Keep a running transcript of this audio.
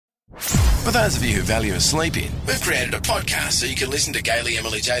For those of you who value a sleep in, we've created a podcast so you can listen to Gaily,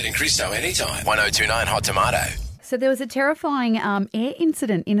 Emily, Jade and Christo anytime. 1029 Hot Tomato. So there was a terrifying air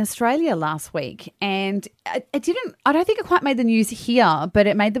incident in Australia last week, and I don't think it quite made the news here, but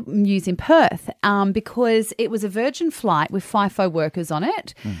it made the news in Perth because it was a Virgin flight with FIFO workers on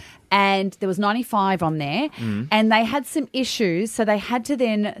it. And there was 95 on there, and they had some issues, so they had to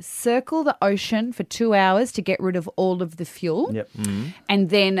then circle the ocean for 2 hours to get rid of all of the fuel, and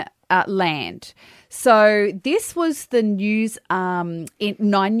then land. So this was the news in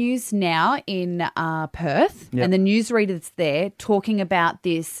 9 News Now in Perth, and the newsreaders there talking about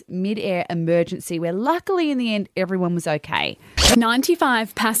this mid-air emergency where luckily in the end everyone was okay.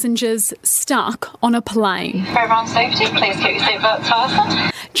 95 passengers stuck on a plane. For everyone's safety, please keep your seatbelts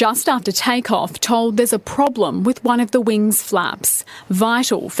fastened. Just after takeoff, told there's a problem with one of the wing's flaps,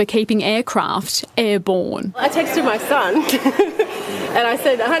 vital for keeping aircraft airborne. I texted my son and I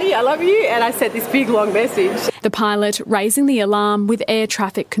said, honey, I love you, and I sent this big long message. The pilot raising the alarm with air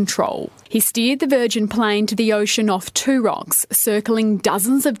traffic control. He steered the Virgin plane to the ocean off Two Rocks, circling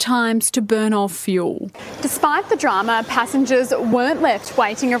dozens of times to burn off fuel. Despite the drama, passengers weren't left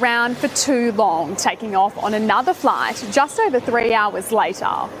waiting around for too long, taking off on another flight just over 3 hours later.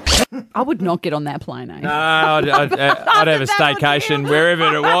 I would not get on that plane, eh? No, I'd have a staycation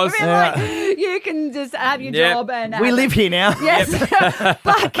wherever it was. You can just have your job and... We live here now. Yes.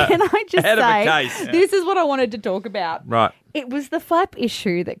 But can I just Out of a say, case. this is what I wanted to talk about. Right. It was the flap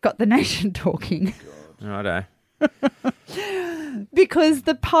issue that got the nation talking. Righto. Because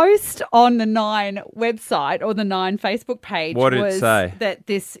the post on the Nine website or the Nine Facebook page What did it was say? that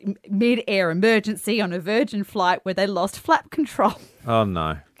this mid-air emergency on a Virgin flight where they lost flap control. Oh,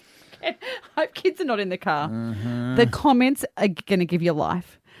 no. I hope kids are not in the car. The comments are going to give you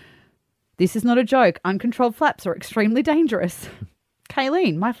life. This is not a joke. Uncontrolled flaps are extremely dangerous.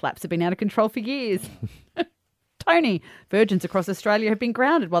 Kayleen, my flaps have been out of control for years. Tony, virgins across Australia have been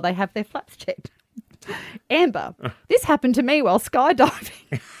grounded while they have their flaps checked. Amber, this happened to me while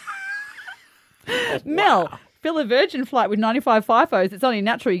skydiving. Mel, fill a Virgin flight with 95 FIFOs. It's only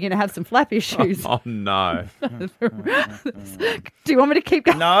natural you're going to have some flap issues. Oh, no. Do you want me to keep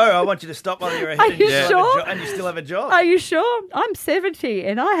going? No, I want you to stop while you're ahead. Are you sure? And you still have a job. Are you sure? I'm 70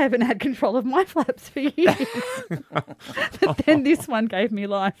 and I haven't had control of my flaps for years. But then this one gave me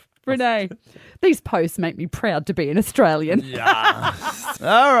life. Renee, these posts make me proud to be an Australian. Yeah.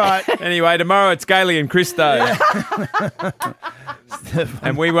 All right. Anyway, tomorrow it's Gaily and Christo.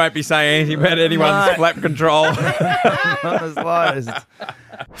 And we won't be saying anything about anyone's flap control. Not the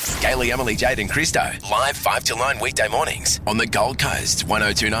slightest. Gaily, Emily, Jade and Christo. Live 5 till 9 weekday mornings on the Gold Coast.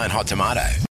 1029 Hot Tomato.